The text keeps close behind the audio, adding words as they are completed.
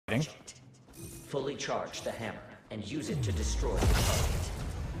Object. Fully charge the hammer and use it to destroy the target.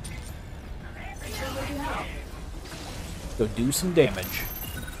 Go do some damage.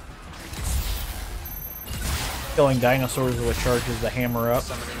 Killing dinosaurs is what charges the hammer up.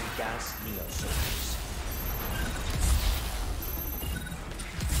 Summoning gas neosoldiers.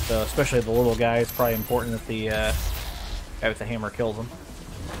 So especially the little guy, it's probably important that the guy with the hammer kills him.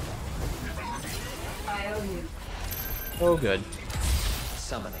 Oh, good.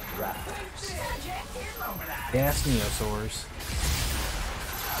 Summoning raptors. Gas neosaurs.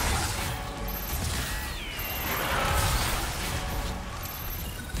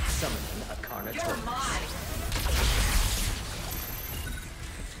 Summoning a Carnotaurus.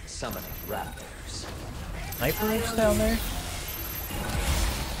 Summoning raptors. Snipers down there? You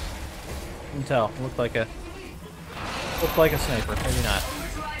can tell. Looked like a sniper. Maybe not.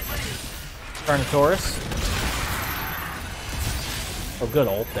 Carnotaurus. Oh, good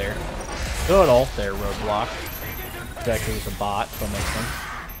ult there. Good ult there, Roadblock. It actually was a bot, so that makes sense.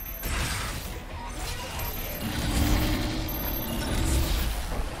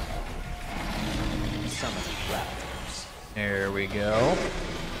 Summoning raptors. There we go.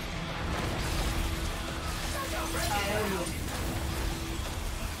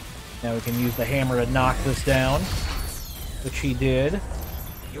 Now we can use the hammer to knock this down, which he did.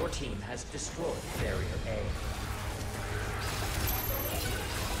 Your team has destroyed Barrier A.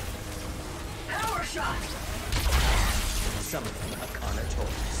 Power shot. Summoning a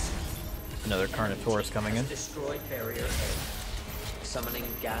Carnotaurus. Another Carnotaurus coming in. Destroyed Barrier A. Summoning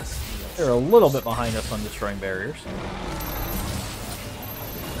gas neosoldiers. They're a little bit behind us on destroying barriers.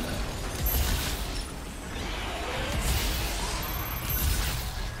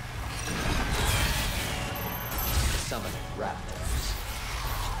 Summoning raptors.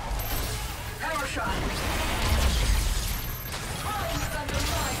 Power shot.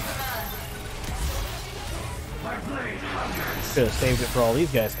 Should have saved it for all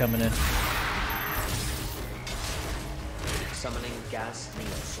these guys coming in. Summoning gas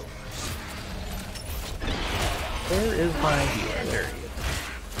neosoldiers. Where is my healer? There he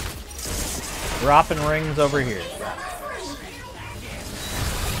is. Dropping rings over here.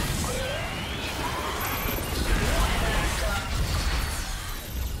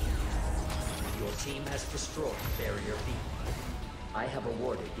 Your team has destroyed Barrier B. I have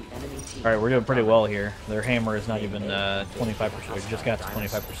awarded the enemy team. Alright, we're doing pretty well here. Their hammer is not even 25%. We just got to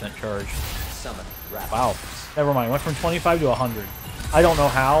 25% charge. Wow. Never mind. Went from 25 to 100. I don't know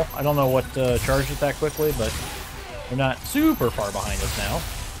how. I don't know what charged it that quickly, but we're not super far behind us now.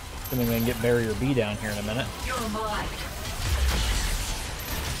 Assuming we can get Barrier B down here in a minute.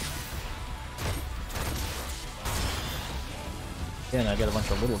 Again, I got a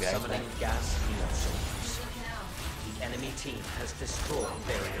bunch of little guys. Summoning gas neosoldiers. The enemy team has destroyed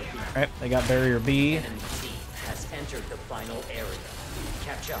Barrier B. Alright, they got Barrier B. The enemy team has entered the final area.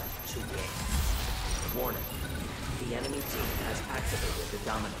 Catch up to win. Warning. The enemy team has activated the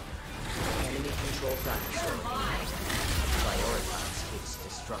Dominator. Enemy controlled dinosaur. Prioritize its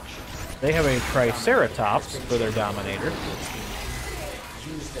destruction. They have a Triceratops for their Dominator.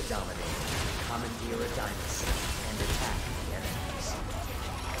 Use the Dominator to commandeer a dinosaur and attack the enemies.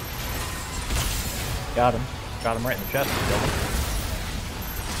 Got him. Got him right in the chest.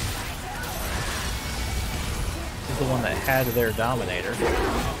 He's the one that had their Dominator.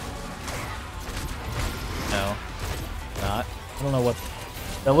 No. Not. I don't know what...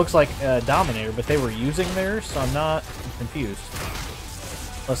 That looks like a Dominator, but they were using theirs, so I'm confused.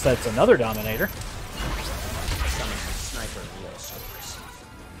 Unless that's another Dominator. Summoning sniper neosoldiers.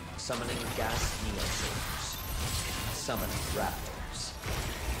 Summoning gas neosoldiers. Summoning raptors.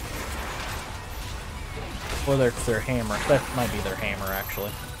 Or their hammer. That might be their hammer,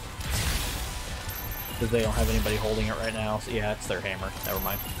 actually. Because they don't have anybody holding it right now. So yeah, it's their hammer. Never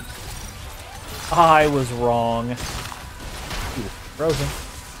mind. I was wrong. Ooh, frozen.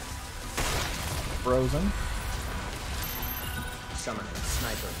 Frozen. Summoning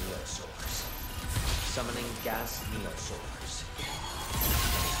sniper neosoldiers. Summoning gas neosoldiers.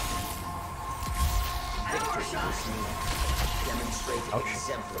 Victory is near. Demonstrate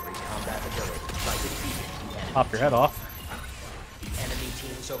exemplary combat ability by defeating the enemy. Pop your head off. The enemy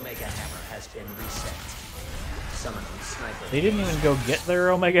team's Omega Hammer has been reset. Summoning sniper. They didn't even go get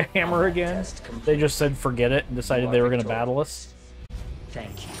their Omega Hammer again. They just said forget it and decided they were going to battle us.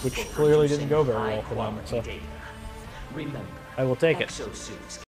 Thank you. Which clearly didn't go very well for them. So Remember, I will take it. exosuits